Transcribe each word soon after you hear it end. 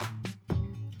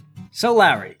So,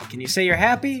 Lowry, can you say you're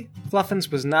happy?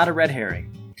 Fluffins was not a red herring.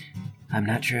 I'm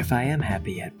not sure if I am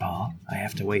happy yet, Paul. I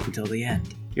have to wait until the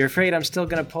end. You're afraid I'm still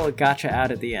gonna pull a gotcha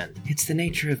out at the end? It's the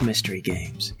nature of mystery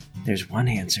games. There's one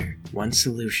answer, one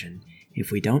solution.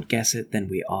 If we don't guess it, then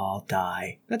we all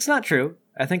die. That's not true.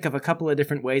 I think of a couple of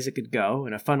different ways it could go,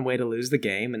 and a fun way to lose the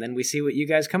game, and then we see what you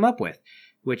guys come up with,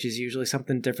 which is usually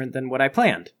something different than what I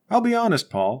planned. I'll be honest,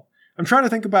 Paul. I'm trying to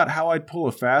think about how I'd pull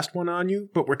a fast one on you,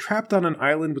 but we're trapped on an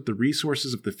island with the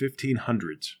resources of the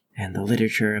 1500s. And the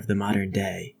literature of the modern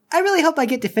day. I really hope I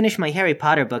get to finish my Harry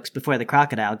Potter books before the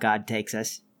crocodile god takes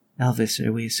us. Elvis,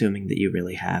 are we assuming that you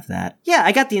really have that? Yeah,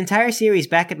 I got the entire series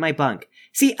back at my bunk.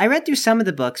 See, I read through some of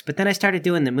the books, but then I started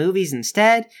doing the movies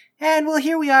instead, and well,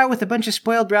 here we are with a bunch of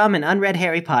spoiled rum and unread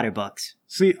Harry Potter books.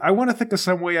 See, I want to think of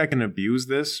some way I can abuse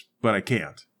this, but I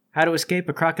can't. How to escape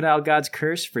a crocodile god's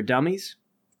curse for dummies?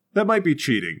 That might be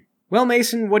cheating. Well,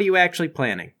 Mason, what are you actually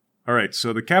planning? Alright,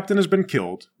 so the captain has been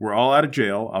killed, we're all out of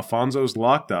jail, Alfonso's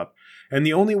locked up, and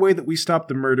the only way that we stop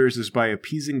the murders is by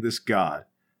appeasing this god.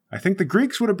 I think the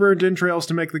Greeks would have burned entrails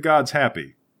to make the gods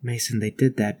happy. Mason, they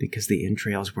did that because the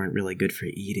entrails weren't really good for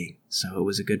eating, so it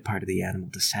was a good part of the animal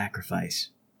to sacrifice.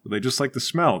 They just like the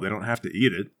smell, they don't have to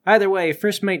eat it. Either way,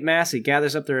 First Mate Massey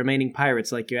gathers up the remaining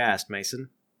pirates like you asked, Mason.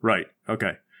 Right,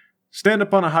 okay. Stand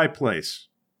up on a high place.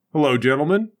 Hello,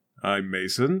 gentlemen. I'm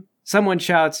Mason. Someone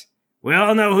shouts, "We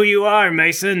all know who you are,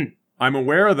 Mason." I'm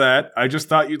aware of that. I just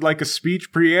thought you'd like a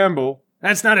speech preamble.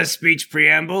 That's not a speech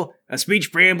preamble. A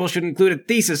speech preamble should include a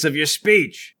thesis of your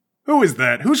speech. Who is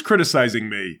that? Who's criticizing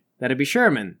me? That'd be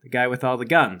Sherman, the guy with all the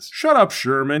guns. Shut up,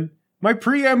 Sherman. My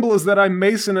preamble is that I'm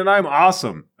Mason and I'm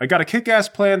awesome. I got a kick-ass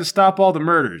plan to stop all the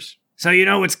murders. So you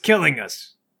know what's killing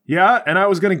us. Yeah, and I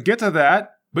was gonna get to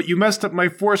that, but you messed up my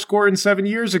 7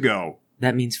 years ago.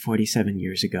 That means 47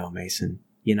 years ago, Mason.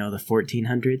 You know, the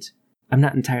 1400s? I'm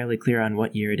not entirely clear on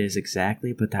what year it is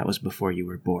exactly, but that was before you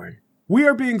were born. We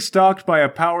are being stalked by a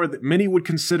power that many would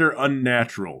consider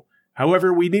unnatural.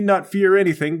 However, we need not fear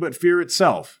anything but fear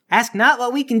itself. Ask not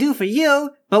what we can do for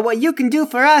you, but what you can do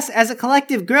for us as a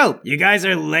collective group. You guys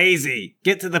are lazy.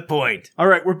 Get to the point.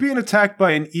 Alright, we're being attacked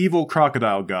by an evil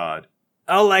crocodile god.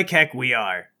 Oh, like heck we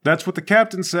are. That's what the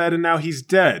captain said, and now he's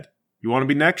dead. You want to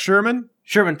be next, Sherman?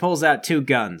 Sherman pulls out 2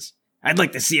 guns. I'd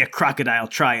like to see a crocodile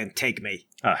try and take me.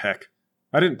 Ah, heck.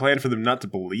 I didn't plan for them not to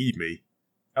believe me.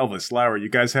 Elvis, Lowry, you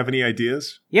guys have any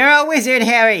ideas? You're a wizard,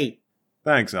 Harry!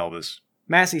 Thanks, Elvis.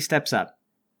 Massey steps up.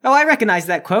 Oh, I recognize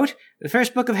that quote. The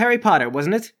first book of Harry Potter,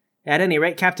 wasn't it? At any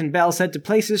rate, Captain Bell said to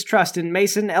place his trust in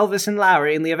Mason, Elvis, and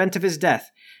Lowry in the event of his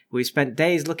death. We spent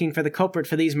days looking for the culprit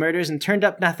for these murders and turned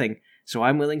up nothing, so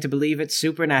I'm willing to believe it's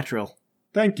supernatural.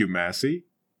 Thank you, Massey.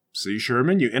 See,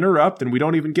 Sherman, you interrupt and we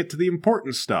don't even get to the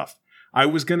important stuff. I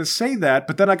was gonna say that,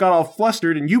 but then I got all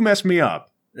flustered and you messed me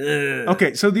up. Ugh.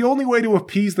 Okay, so the only way to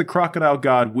appease the crocodile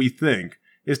god, we think,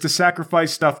 is to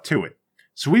sacrifice stuff to it.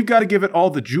 So we've got to give it all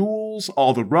the jewels,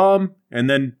 all the rum, and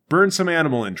then burn some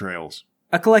animal entrails.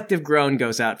 A collective groan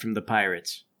goes out from the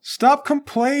pirates. Stop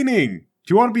complaining!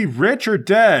 Do you want to be rich or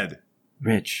dead?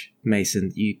 Rich,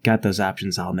 Mason, you got those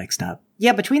options all mixed up.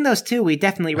 Yeah, between those two, we'd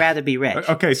definitely rather be rich.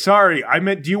 Okay, sorry, I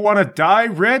meant do you want to die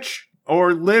rich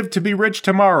or live to be rich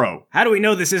tomorrow? How do we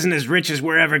know this isn't as rich as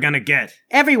we're ever gonna get?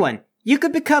 Everyone, you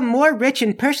could become more rich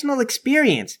in personal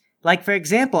experience. Like, for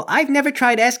example, I've never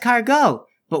tried escargot,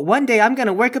 but one day I'm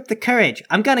gonna work up the courage.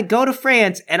 I'm gonna go to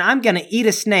France, and I'm gonna eat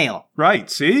a snail. Right,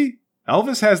 see?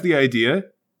 Elvis has the idea.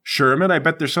 Sherman, I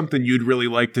bet there's something you'd really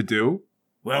like to do.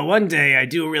 Well, one day I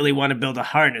do really want to build a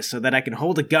harness so that I can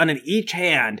hold a gun in each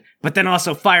hand, but then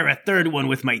also fire a third one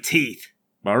with my teeth.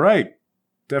 All right.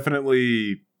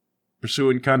 Definitely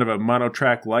pursuing kind of a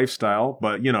monotrack lifestyle,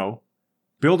 but, you know,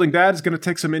 building that is going to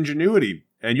take some ingenuity,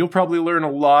 and you'll probably learn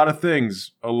a lot of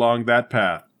things along that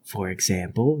path. For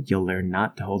example, you'll learn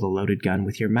not to hold a loaded gun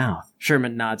with your mouth.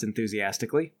 Sherman nods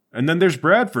enthusiastically. And then there's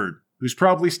Bradford, who's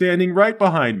probably standing right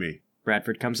behind me.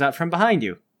 Bradford comes out from behind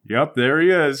you. Yep, there he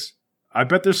is. I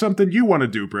bet there's something you want to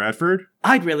do, Bradford.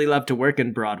 I'd really love to work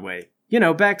in Broadway. You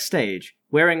know, backstage.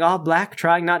 Wearing all black,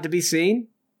 trying not to be seen.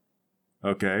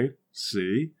 Okay,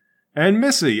 see? And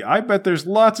Missy, I bet there's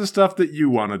lots of stuff that you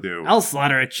want to do. I'll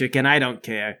slaughter a chicken, I don't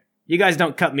care. You guys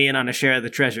don't cut me in on a share of the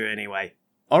treasure anyway.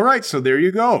 Alright, so there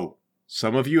you go.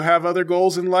 Some of you have other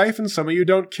goals in life and some of you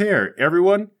don't care.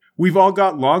 Everyone, we've all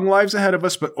got long lives ahead of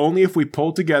us, but only if we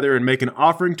pull together and make an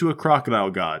offering to a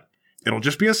crocodile god. It'll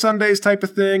just be a Sundays type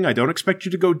of thing. I don't expect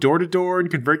you to go door to door and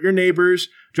convert your neighbors.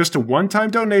 Just a one-time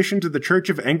donation to the Church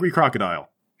of Angry Crocodile.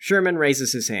 Sherman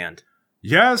raises his hand.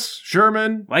 Yes,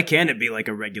 Sherman. Why can't it be like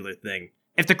a regular thing?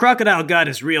 If the crocodile god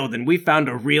is real, then we found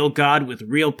a real god with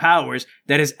real powers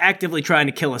that is actively trying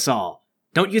to kill us all.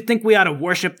 Don't you think we ought to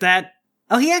worship that?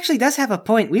 Oh, he actually does have a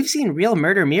point. We've seen real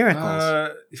murder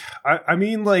miracles. I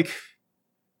mean,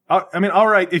 all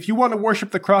right, if you want to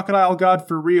worship the crocodile god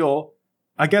for real,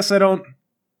 I guess I don't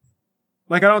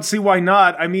see why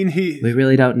not. I mean, We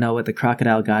really don't know what the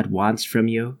crocodile god wants from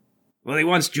you. Well, he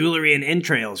wants jewelry and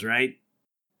entrails, right?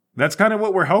 That's kind of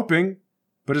what we're hoping.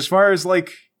 But as far as,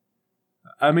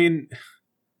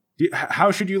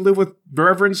 how should you live with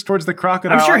reverence towards the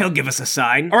crocodile? I'm sure he'll give us a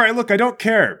sign. All right, look, I don't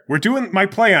care. We're doing my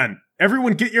plan.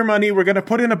 Everyone get your money. We're going to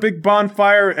put in a big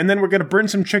bonfire, and then we're going to burn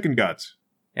some chicken guts.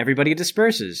 Everybody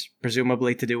disperses,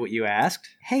 presumably to do what you asked.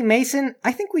 Hey, Mason,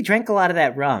 I think we drank a lot of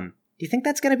that rum. Do you think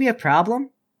that's going to be a problem?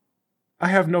 I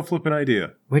have no flippin'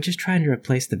 idea. We're just trying to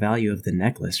replace the value of the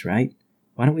necklace, right?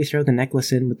 Why don't we throw the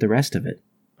necklace in with the rest of it?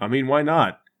 I mean, why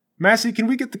not? Massey, can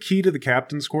we get the key to the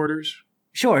captain's quarters?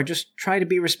 Sure, just try to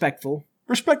be respectful.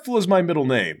 Respectful is my middle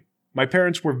name. My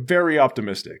parents were very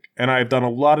optimistic, and I have done a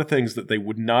lot of things that they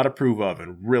would not approve of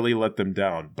and really let them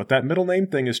down, but that middle name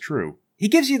thing is true. He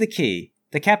gives you the key.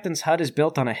 The captain's hut is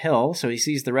built on a hill, so he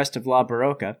sees the rest of La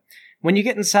Barocca. When you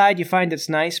get inside, you find it's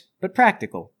nice, but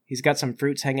practical. He's got some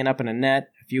fruits hanging up in a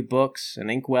net, a few books, an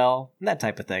inkwell, that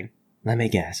type of thing. Let me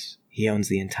guess. He owns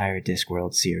the entire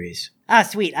Discworld series. Ah,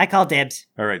 sweet. I call dibs.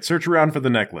 All right, search around for the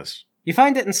necklace. You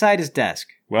find it inside his desk.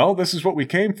 Well, this is what we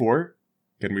came for.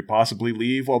 Can we possibly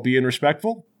leave while being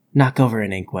respectful? Knock over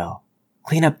an inkwell.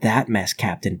 Clean up that mess,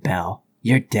 Captain Bell.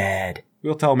 You're dead.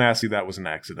 We'll tell Massey that was an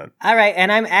accident. All right,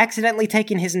 and I'm accidentally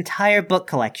taking his entire book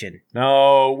collection.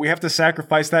 No, we have to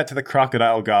sacrifice that to the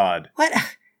crocodile god. What?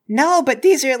 No, but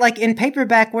these are, in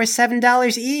paperback worth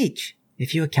 $7 each.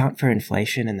 If you account for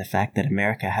inflation and the fact that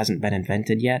America hasn't been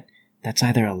invented yet, that's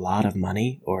either a lot of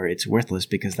money or it's worthless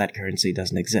because that currency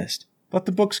doesn't exist. Let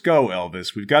the books go,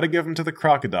 Elvis. We've got to give them to the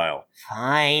crocodile.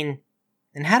 Fine.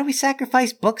 Then how do we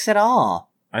sacrifice books at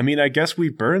all? I mean, I guess we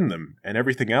burn them, and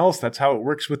everything else, that's how it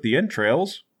works with the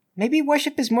entrails. Maybe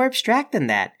worship is more abstract than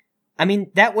that. I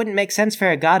mean, that wouldn't make sense for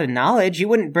a god of knowledge. You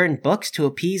wouldn't burn books to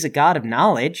appease a god of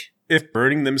knowledge. If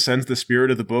burning them sends the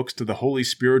spirit of the books to the holy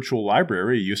spiritual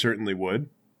library, you certainly would.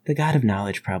 The god of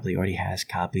knowledge probably already has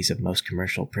copies of most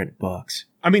commercial print books.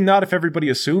 I mean, not if everybody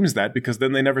assumes that, because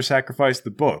then they never sacrifice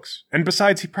the books. And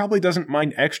besides, he probably doesn't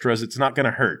mind extras, it's not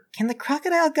gonna hurt. Can the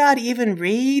crocodile god even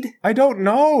read? I don't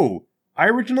know! I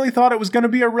originally thought it was gonna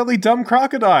be a really dumb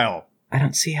crocodile. I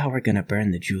don't see how we're gonna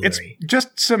burn the jewelry. It's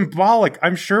just symbolic.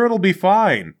 I'm sure it'll be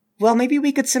fine. Well, maybe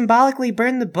we could symbolically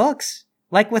burn the books.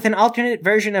 Like with an alternate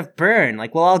version of burn.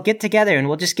 We'll all get together and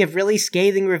we'll just give really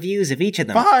scathing reviews of each of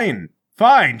them.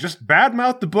 Fine. Just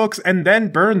badmouth the books and then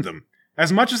burn them.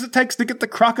 As much as it takes to get the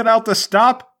crocodile to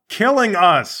stop killing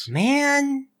us.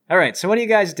 Man. Alright, so what do you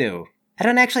guys do? I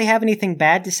don't actually have anything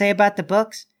bad to say about the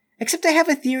books. Except I have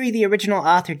a theory the original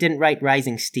author didn't write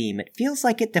Rising Steam. It feels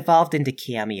like it devolved into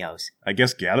cameos. I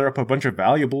guess gather up a bunch of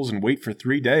valuables and wait for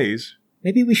 3 days.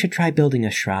 Maybe we should try building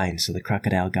a shrine so the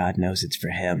crocodile god knows it's for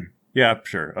him. Yeah,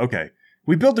 sure. Okay.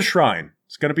 We build a shrine.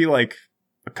 It's gonna be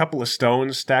a couple of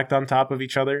stones stacked on top of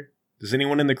each other. Does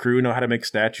anyone in the crew know how to make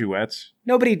statuettes?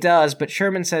 Nobody does, but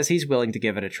Sherman says he's willing to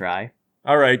give it a try.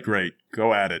 Alright, great.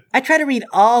 Go at it. I try to read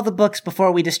all the books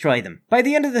before we destroy them. By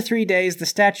the end of the 3 days, the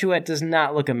statuette does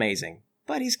not look amazing.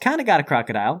 But he's kinda got a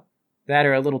crocodile. That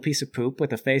or a little piece of poop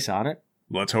with a face on it.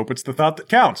 Let's hope it's the thought that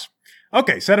counts.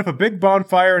 Okay, set up a big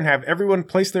bonfire and have everyone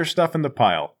place their stuff in the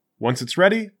pile. Once it's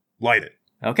ready, light it.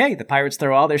 Okay, the pirates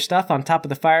throw all their stuff on top of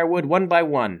the firewood one by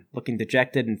one, looking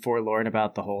dejected and forlorn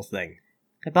about the whole thing.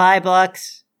 Goodbye,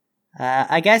 books.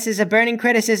 I guess as a burning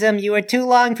criticism, you are too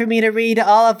long for me to read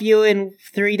all of you in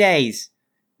 3 days.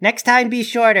 Next time be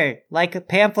shorter, like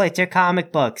pamphlets or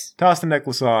comic books. Toss the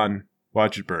necklace on.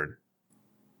 Watch it burn.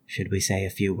 Should we say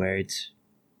a few words?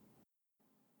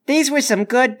 These were some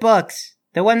good books.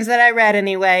 The ones that I read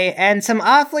anyway, and some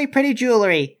awfully pretty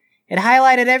jewelry. It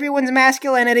highlighted everyone's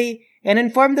masculinity and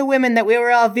informed the women that we were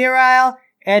all virile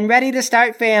and ready to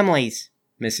start families.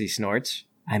 Missy snorts.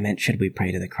 I meant should we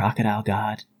pray to the crocodile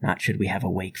god, not should we have a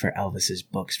wake for Elvis's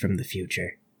books from the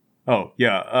future. Oh,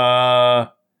 yeah,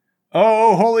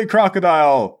 Oh, holy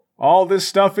crocodile! All this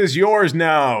stuff is yours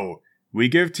now! We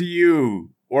give to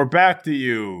you, or back to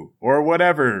you, or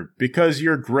whatever, because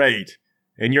you're great,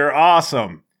 and you're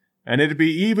awesome, and it'd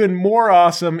be even more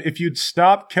awesome if you'd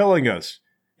stop killing us.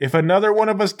 If another one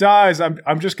of us dies,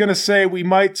 I'm just gonna say we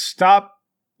might stop,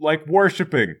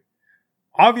 worshipping.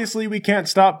 Obviously, we can't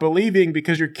stop believing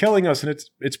because you're killing us, and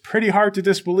it's pretty hard to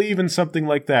disbelieve in something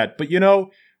like that. But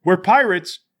we're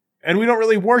pirates, and we don't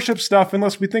really worship stuff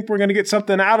unless we think we're going to get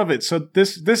something out of it. So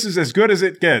this is as good as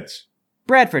it gets.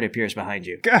 Bradford appears behind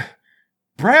you.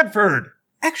 Bradford!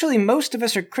 Actually, most of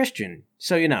us are Christian,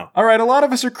 so you know. All right, a lot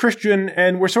of us are Christian,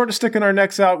 and we're sort of sticking our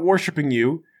necks out worshiping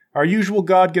you. Our usual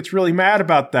God gets really mad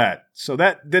about that, so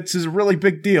that's a really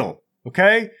big deal,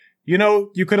 okay? You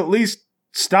know, you could at least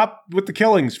stop with the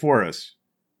killings for us.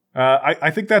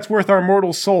 I think that's worth our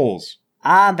mortal souls.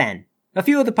 Amen. A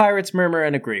few of the pirates murmur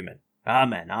in agreement.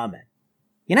 Amen, amen.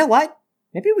 You know what?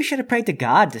 Maybe we should have prayed to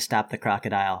God to stop the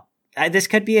crocodile. This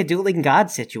could be a dueling God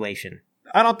situation.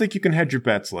 I don't think you can hedge your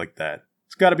bets like that.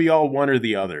 It's gotta be all one or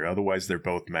the other, otherwise they're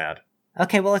both mad.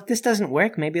 Okay, well, if this doesn't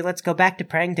work, maybe let's go back to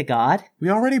praying to God. We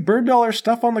already burned all our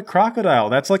stuff on the crocodile.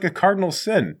 That's like a cardinal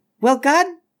sin. Well, God,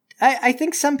 I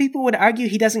think some people would argue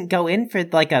he doesn't go in for,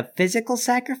 like, a physical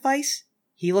sacrifice.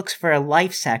 He looks for a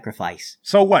life sacrifice.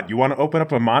 So what, you want to open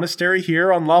up a monastery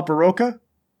here on La Barroca?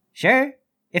 Sure.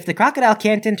 If the crocodile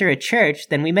can't enter a church,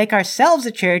 then we make ourselves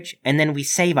a church, and then we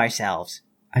save ourselves.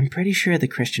 I'm pretty sure the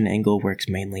Christian angle works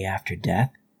mainly after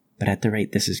death, but at the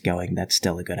rate this is going, that's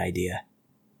still a good idea.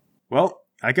 Well,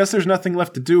 I guess there's nothing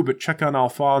left to do but check on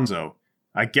Alfonso.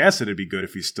 I guess it'd be good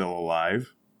if he's still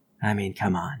alive. I mean,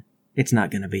 come on. It's not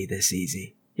gonna be this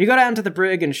easy. You go down to the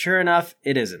brig, and sure enough,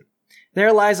 it isn't.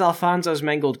 There lies Alfonso's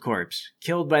mangled corpse,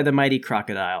 killed by the mighty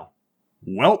crocodile.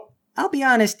 Well, I'll be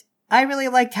honest, I really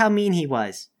liked how mean he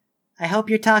was. I hope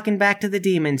you're talking back to the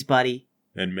demons, buddy.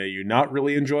 and may you not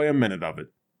really enjoy a minute of it.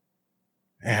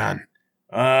 Man.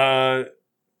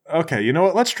 Okay, you know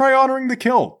what? Let's try honoring the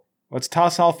kill. Let's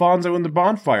toss Alfonso in the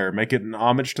bonfire, make it an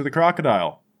homage to the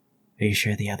crocodile. Are you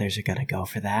sure the others are gonna go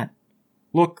for that?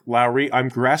 Look, Lowry, I'm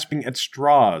grasping at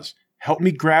straws. Help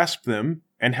me grasp them,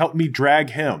 and help me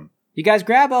drag him. You guys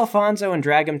grab Alfonso and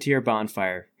drag him to your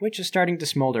bonfire, which is starting to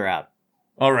smolder out.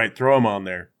 All right, throw him on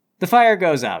there. The fire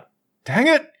goes out. Dang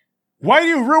it! Why do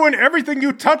you ruin everything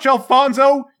you touch,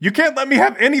 Alfonso? You can't let me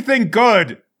have anything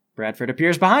good! Bradford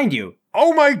appears behind you.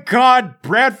 Oh my god,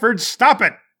 Bradford, stop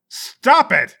it!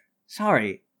 Stop it!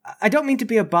 Sorry, I don't mean to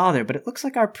be a bother, but it looks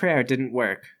like our prayer didn't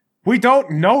work. We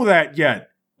don't know that yet.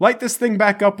 Light this thing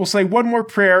back up, we'll say one more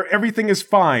prayer, everything is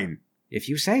fine. If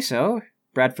you say so.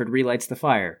 Bradford relights the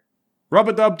fire.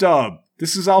 Rub-a-dub-dub,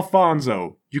 this is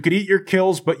Alfonso. You could eat your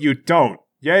kills, but you don't.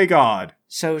 Yay, God.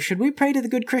 So, should we pray to the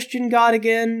good Christian God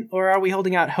again, or are we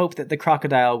holding out hope that the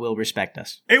crocodile will respect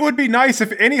us? It would be nice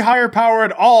if any higher power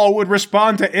at all would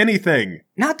respond to anything.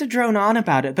 Not to drone on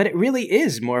about it, but it really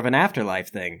is more of an afterlife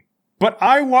thing. But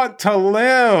I want to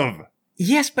live!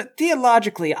 Yes, but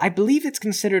theologically, I believe it's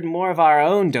considered more of our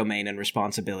own domain and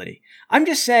responsibility. I'm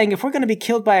just saying, if we're going to be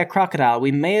killed by a crocodile,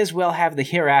 we may as well have the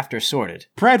hereafter sorted.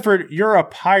 Bradford, you're a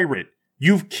pirate.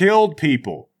 You've killed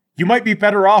people. You might be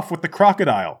better off with the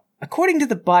crocodile. According to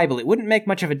the Bible, it wouldn't make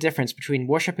much of a difference between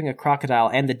worshipping a crocodile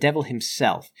and the devil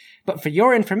himself. But for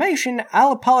your information,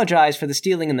 I'll apologize for the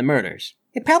stealing and the murders.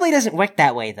 It probably doesn't work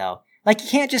that way, though. Like, you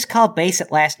can't just call base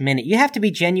at last minute. You have to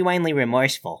be genuinely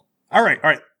remorseful. All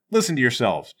right. Listen to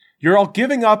yourselves. You're all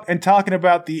giving up and talking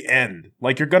about the end,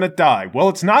 like you're gonna die. Well,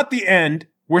 it's not the end.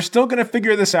 We're still gonna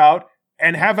figure this out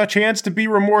and have a chance to be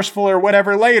remorseful or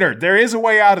whatever later. There is a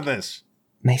way out of this.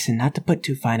 Mason, not to put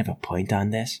too fine of a point on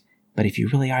this, but if you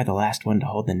really are the last one to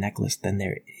hold the necklace, then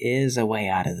there is a way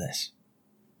out of this.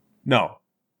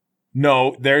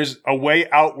 No, there's a way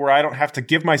out where I don't have to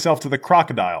give myself to the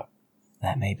crocodile.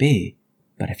 That may be,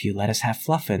 but if you let us have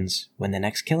Fluffins, when the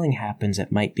next killing happens,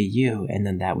 it might be you, and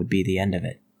then that would be the end of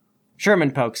it.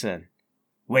 Sherman pokes in.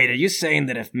 Wait, are you saying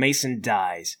that if Mason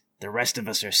dies, the rest of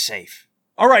us are safe?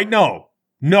 All right, no.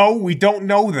 No, we don't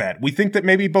know that. We think that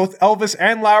maybe both Elvis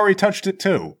and Lowry touched it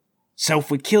too. So if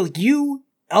we kill you,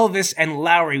 Elvis, and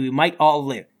Lowry, we might all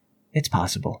live. It's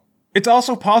possible. It's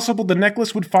also possible the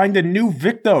necklace would find a new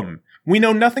victim. We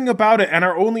know nothing about it, and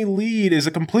our only lead is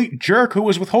a complete jerk who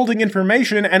was withholding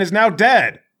information and is now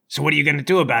dead. So what are you going to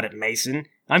do about it, Mason?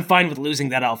 I'm fine with losing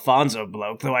that Alfonso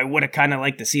bloke, though I would have kind of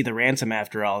liked to see the ransom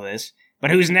after all this.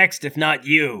 But who's next if not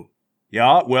you?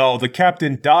 Yeah, well, the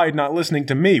captain died not listening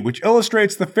to me, which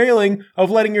illustrates the failing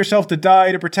of letting yourself to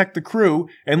die to protect the crew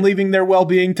and leaving their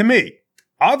well-being to me.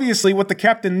 Obviously, what the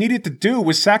captain needed to do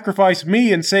was sacrifice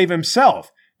me and save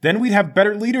himself. Then we'd have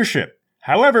better leadership.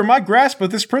 However, my grasp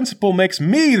of this principle makes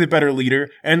me the better leader,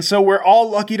 and so we're all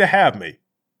lucky to have me.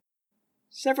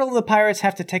 Several of the pirates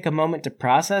have to take a moment to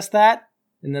process that,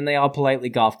 and then they all politely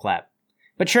golf clap.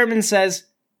 But Sherman says,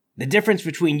 the difference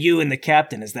between you and the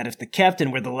captain is that if the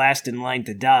captain were the last in line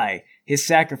to die, his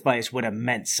sacrifice would have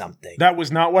meant something. That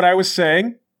was not what I was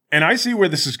saying, and I see where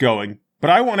this is going, but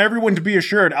I want everyone to be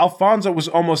assured Alfonso was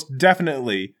almost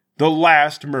definitely the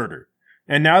last murder.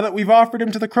 And now that we've offered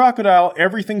him to the crocodile,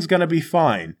 everything's gonna be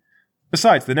fine.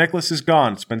 Besides, the necklace is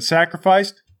gone. It's been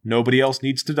sacrificed. Nobody else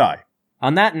needs to die.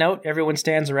 On that note, everyone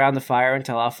stands around the fire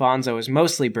until Alfonso is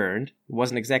mostly burned. It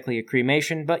wasn't exactly a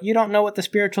cremation, but you don't know what the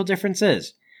spiritual difference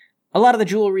is. A lot of the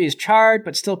jewelry is charred,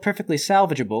 but still perfectly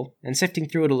salvageable, and sifting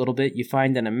through it a little bit, you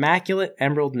find an immaculate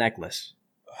emerald necklace.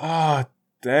 Ah,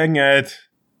 dang it.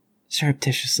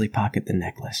 Surreptitiously pocket the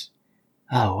necklace.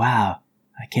 Oh, wow.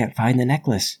 I can't find the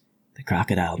necklace. The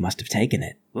crocodile must have taken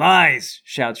it. Lies,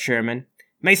 shouts Sherman.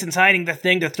 Mason's hiding the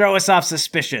thing to throw us off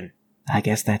suspicion. I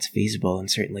guess that's feasible and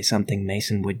certainly something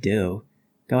Mason would do.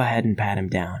 Go ahead and pat him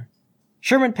down.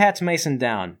 Sherman pats Mason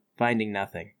down, finding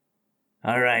nothing.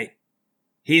 All right.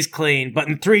 He's clean, but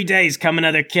in 3 days come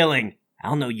another killing.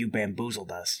 I'll know you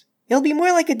bamboozled us. It'll be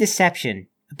more like a deception.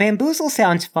 A bamboozle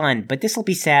sounds fun, but this'll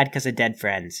be sad because of dead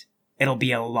friends. It'll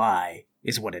be a lie,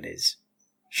 is what it is.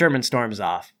 Sherman storms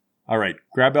off. All right,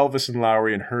 grab Elvis and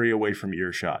Lowry and hurry away from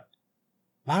earshot.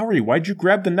 Lowry, why'd you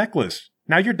grab the necklace?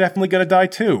 Now you're definitely gonna die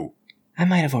too. I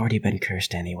might have already been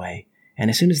cursed anyway, and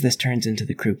as soon as this turns into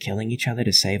the crew killing each other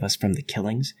to save us from the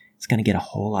killings, it's gonna get a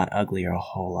whole lot uglier a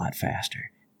whole lot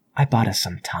faster. I bought us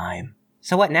some time.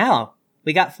 So what now?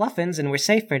 We got Fluffins and we're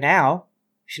safe for now.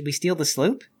 Should we steal the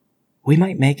sloop? We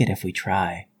might make it if we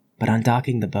try, but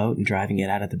undocking the boat and driving it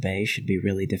out of the bay should be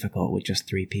really difficult with just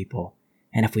 3 people,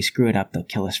 and if we screw it up, they'll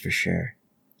kill us for sure.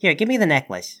 Here, give me the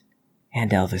necklace.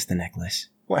 And Elvis the necklace.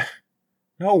 What?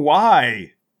 No,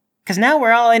 why? 'Cause now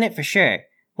we're all in it for sure.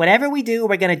 Whatever we do,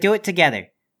 we're gonna do it together.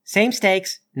 Same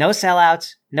stakes, no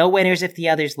sellouts, no winners if the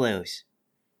others lose.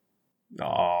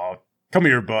 Aw, come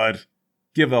here, bud.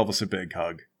 Give Elvis a big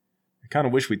hug. I kind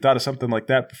of wish we'd thought of something like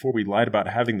that before we lied about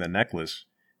having the necklace.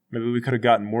 Maybe we could have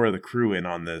gotten more of the crew in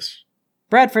on this.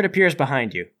 Bradford appears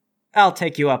behind you. I'll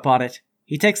take you up on it.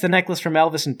 He takes the necklace from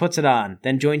Elvis and puts it on,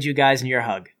 then joins you guys in your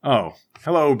hug. Oh,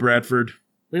 hello, Bradford.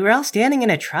 We were all standing in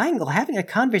a triangle having a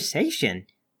conversation.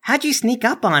 How'd you sneak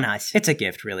up on us? It's a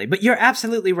gift, really, but you're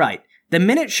absolutely right. The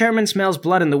minute Sherman smells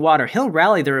blood in the water, he'll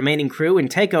rally the remaining crew and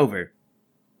take over.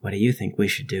 What do you think we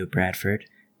should do, Bradford?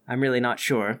 I'm really not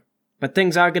sure. But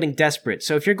things are getting desperate,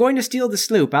 so if you're going to steal the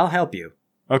sloop, I'll help you.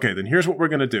 Okay, then here's what we're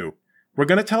gonna do. We're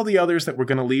gonna tell the others that we're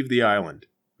gonna leave the island.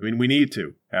 I mean, we need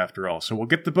to, after all, so we'll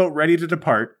get the boat ready to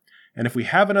depart, and if we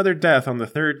have another death on the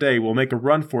 3rd day, we'll make a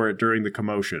run for it during the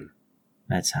commotion.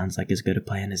 That sounds like as good a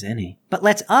plan as any. But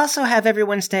let's also have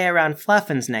everyone stay around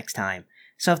Fluffins next time.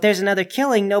 So if there's another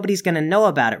killing, nobody's gonna know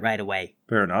about it right away.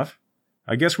 Fair enough.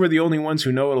 I guess we're the only ones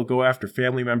who know it'll go after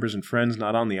family members and friends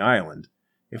not on the island.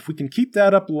 If we can keep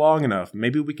that up long enough,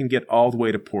 maybe we can get all the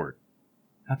way to port.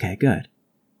 Okay, good.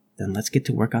 Then let's get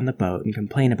to work on the boat and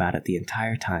complain about it the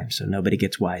entire time so nobody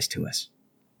gets wise to us.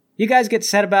 You guys get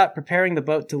set about preparing the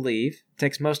boat to leave. It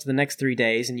takes most of the next 3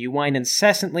 days, and you whine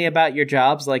incessantly about your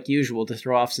jobs like usual to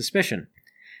throw off suspicion.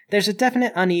 There's a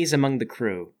definite unease among the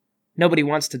crew. Nobody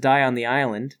wants to die on the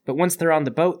island, but once they're on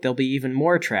the boat, they'll be even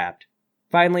more trapped.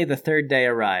 Finally, the 3rd day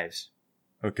arrives.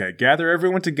 Okay, gather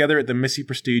everyone together at the Missy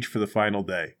Prestige for the final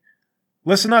day.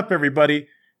 Listen up, everybody.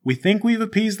 We think we've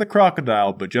appeased the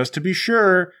crocodile, but just to be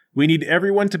sure, we need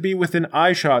everyone to be within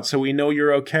eyeshot so we know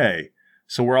you're okay.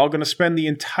 So we're all going to spend the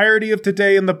entirety of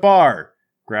today in the bar.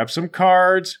 Grab some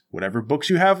cards, whatever books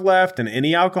you have left, and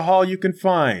any alcohol you can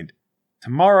find.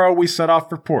 Tomorrow we set off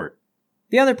for port.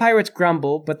 The other pirates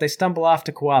grumble, but they stumble off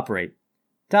to cooperate.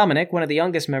 Dominic, one of the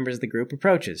youngest members of the group,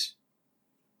 approaches.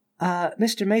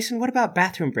 Mr. Mason, what about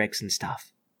bathroom breaks and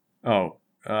stuff? Oh,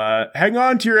 hang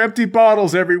on to your empty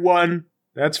bottles, everyone.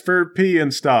 That's for pee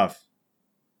and stuff.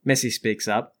 Missy speaks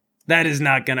up. That is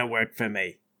not gonna work for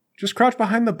me. Just crouch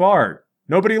behind the bar.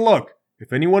 Nobody look.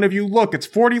 If any one of you look, it's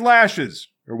 40 lashes.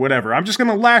 Or whatever. I'm just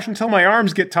gonna lash until my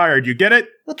arms get tired, you get it?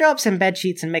 We'll draw up some bed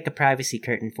sheets and make a privacy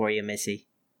curtain for you, Missy.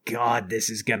 God, this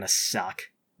is gonna suck.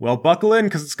 Well, buckle in,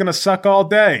 because it's gonna suck all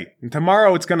day. And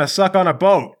tomorrow it's gonna suck on a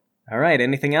boat. Alright,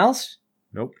 anything else?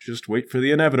 Nope, just wait for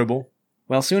the inevitable.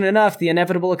 Well, soon enough, the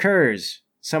inevitable occurs.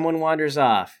 Someone wanders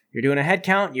off. You're doing a head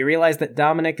count, you realize that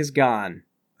Dominic is gone.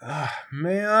 Ah,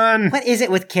 man. What is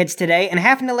it with kids today and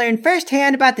having to learn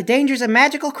firsthand about the dangers of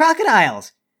magical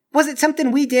crocodiles? Was it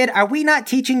something we did? Are we not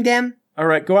teaching them?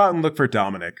 Alright, go out and look for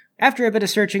Dominic. After a bit of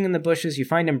searching in the bushes, you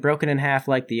find him broken in half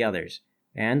like the others.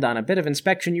 And on a bit of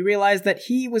inspection, you realize that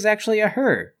he was actually a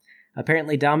her.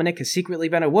 Apparently Dominic has secretly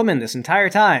been a woman this entire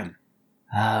time.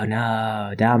 Oh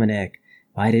no, Dominic.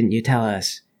 Why didn't you tell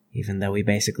us? Even though we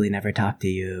basically never talked to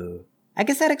you. I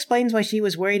guess that explains why she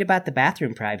was worried about the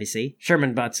bathroom privacy.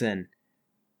 Sherman butts in.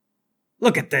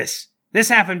 Look at this. This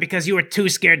happened because you were too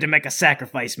scared to make a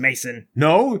sacrifice, Mason.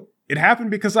 No, it happened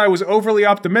because I was overly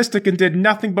optimistic and did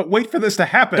nothing but wait for this to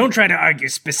happen. Don't try to argue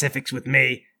specifics with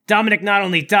me. Dominic not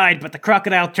only died, but the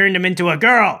crocodile turned him into a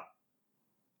girl.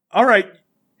 Alright.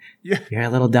 You're a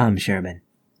little dumb, Sherman.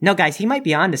 No, guys, he might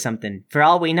be onto something. For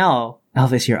all we know.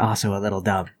 Elvis, you're also a little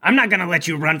dumb. I'm not gonna let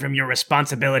you run from your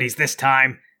responsibilities this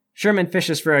time. Sherman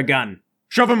fishes for a gun.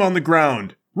 Shove him on the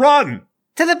ground. Run!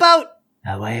 To the boat!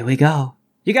 Away we go.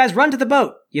 You guys run to the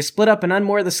boat. You split up and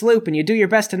unmoor the sloop, and you do your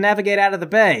best to navigate out of the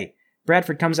bay.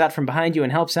 Bradford comes out from behind you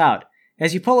and helps out.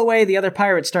 As you pull away, the other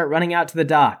pirates start running out to the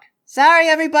dock. Sorry,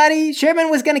 everybody. Sherman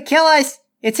was gonna kill us.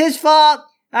 It's his fault.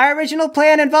 Our original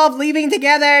plan involved leaving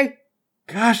together.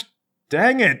 Gosh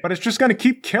dang it, but it's just gonna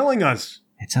keep killing us.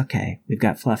 It's okay. We've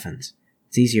got Fluffins.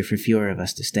 It's easier for fewer of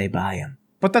us to stay by him.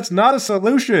 But that's not a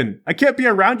solution. I can't be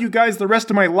around you guys the rest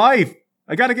of my life.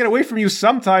 I gotta get away from you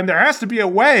sometime. There has to be a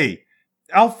way.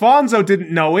 Alfonso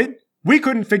didn't know it. We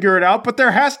couldn't figure it out, but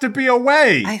there has to be a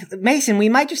way. Mason, we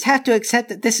might just have to accept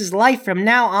that this is life from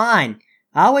now on.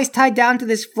 Always tied down to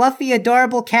this fluffy,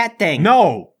 adorable cat thing.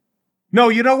 No,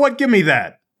 you know what? Give me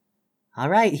that. All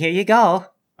right, here you go.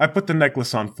 I put the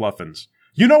necklace on Fluffins.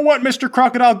 You know what, Mr.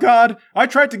 Crocodile God? I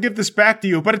tried to give this back to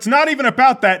you, but it's not even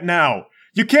about that now.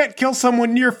 You can't kill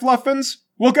someone near Fluffins?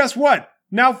 Well, guess what?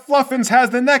 Now Fluffins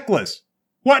has the necklace.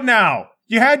 What now?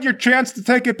 You had your chance to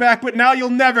take it back, but now you'll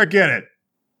never get it.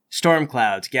 Storm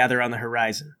clouds gather on the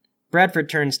horizon. Bradford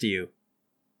turns to you.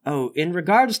 Oh, in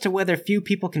regards to whether few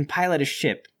people can pilot a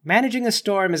ship, managing a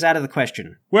storm is out of the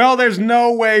question. Well, there's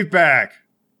no way back.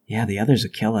 Yeah, the others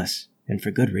will kill us. And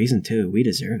for good reason, too. We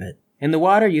deserve it. In the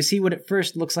water, you see what at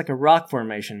first looks like a rock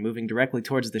formation moving directly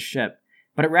towards the ship,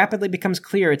 but it rapidly becomes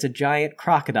clear it's a giant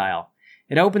crocodile.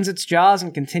 It opens its jaws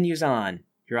and continues on.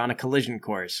 You're on a collision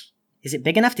course. Is it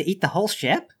big enough to eat the whole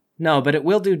ship? No, but it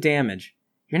will do damage.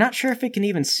 You're not sure if it can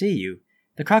even see you.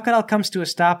 The crocodile comes to a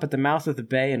stop at the mouth of the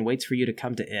bay and waits for you to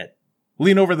come to it.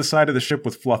 Lean over the side of the ship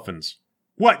with Fluffins.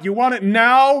 What, you want it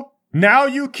now? Now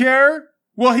you care?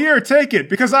 Well, here, take it,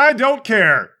 because I don't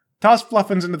care. Toss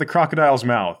Fluffins into the crocodile's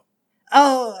mouth.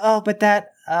 But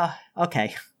that,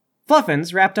 okay.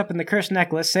 Fluffins, wrapped up in the cursed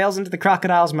necklace, sails into the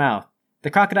crocodile's mouth. The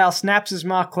crocodile snaps his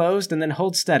maw closed and then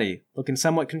holds steady, looking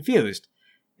somewhat confused.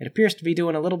 It appears to be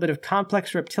doing a little bit of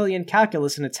complex reptilian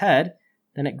calculus in its head,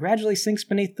 then it gradually sinks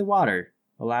beneath the water,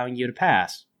 allowing you to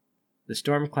pass. The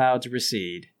storm clouds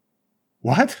recede.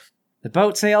 What? The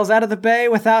boat sails out of the bay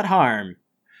without harm.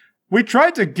 We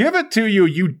tried to give it to you,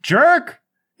 you jerk!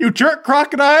 You jerk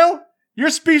crocodile! Your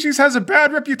species has a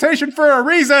bad reputation for a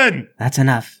reason! That's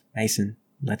enough, Mason.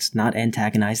 Let's not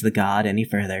antagonize the god any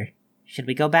further. Should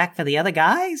we go back for the other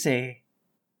guys, or?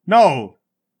 No,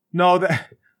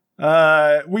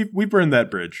 we burned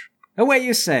that bridge. Away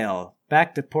you sail,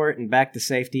 back to port and back to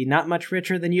safety, not much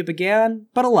richer than you began,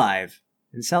 but alive.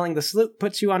 And selling the sloop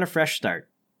puts you on a fresh start.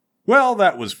 Well,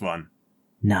 that was fun.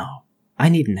 No, I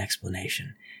need an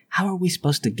explanation. How are we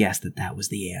supposed to guess that that was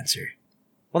the answer?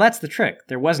 Well, that's the trick.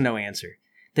 There was no answer.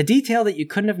 The detail that you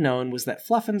couldn't have known was that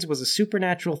Fluffins was a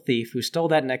supernatural thief who stole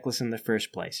that necklace in the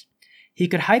first place. He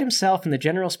could hide himself in the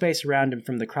general space around him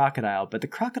from the crocodile, but the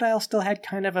crocodile still had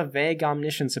kind of a vague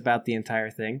omniscience about the entire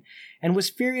thing, and was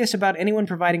furious about anyone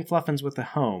providing Fluffins with a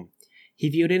home. He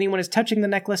viewed anyone as touching the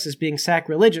necklace as being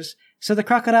sacrilegious, so the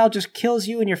crocodile just kills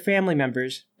you and your family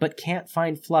members, but can't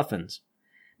find Fluffins.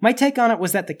 My take on it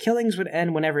was that the killings would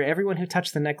end whenever everyone who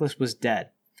touched the necklace was dead.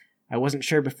 I wasn't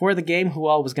sure before the game who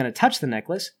all was going to touch the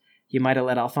necklace. You might have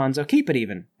let Alfonso keep it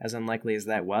even, as unlikely as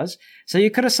that was, so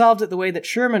you could have solved it the way that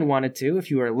Sherman wanted to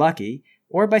if you were lucky,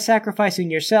 or by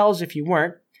sacrificing yourselves if you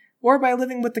weren't, or by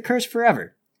living with the curse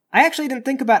forever. I actually didn't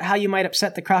think about how you might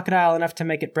upset the crocodile enough to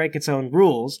make it break its own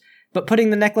rules, but putting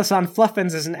the necklace on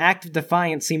Fluffins as an act of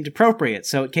defiance seemed appropriate,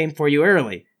 so it came for you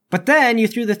early. But then you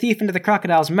threw the thief into the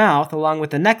crocodile's mouth along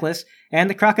with the necklace, and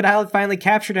the crocodile had finally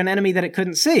captured an enemy that it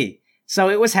couldn't see. So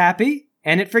it was happy,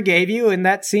 and it forgave you, and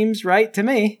that seems right to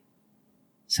me.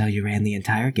 So you ran the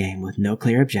entire game with no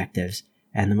clear objectives,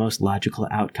 and the most logical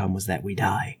outcome was that we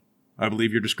die. I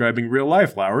believe you're describing real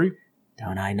life, Lowry.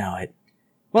 Don't I know it?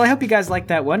 Well, I hope you guys liked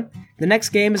that one. The next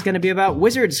game is going to be about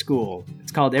Wizard School.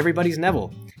 It's called Everybody's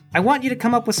Neville. I want you to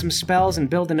come up with some spells and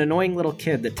build an annoying little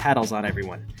kid that tattles on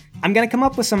everyone. I'm going to come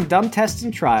up with some dumb tests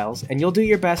and trials, and you'll do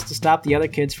your best to stop the other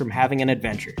kids from having an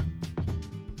adventure.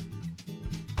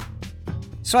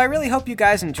 So I really hope you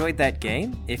guys enjoyed that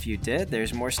game. If you did,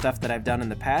 there's more stuff that I've done in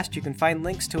the past. You can find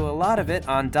links to a lot of it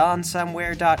on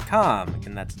donsomewhere.com,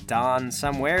 and that's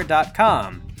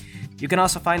donsomewhere.com. You can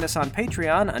also find us on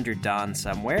Patreon under Don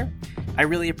Somewhere. I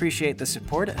really appreciate the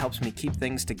support. It helps me keep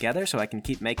things together so I can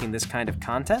keep making this kind of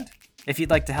content. If you'd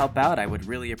like to help out, I would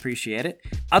really appreciate it.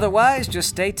 Otherwise, just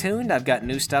stay tuned. I've got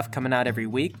new stuff coming out every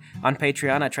week. On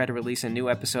Patreon, I try to release a new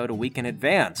episode a week in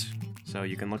advance, so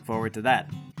you can look forward to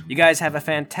that. You guys have a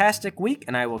fantastic week,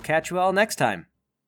 and I will catch you all next time.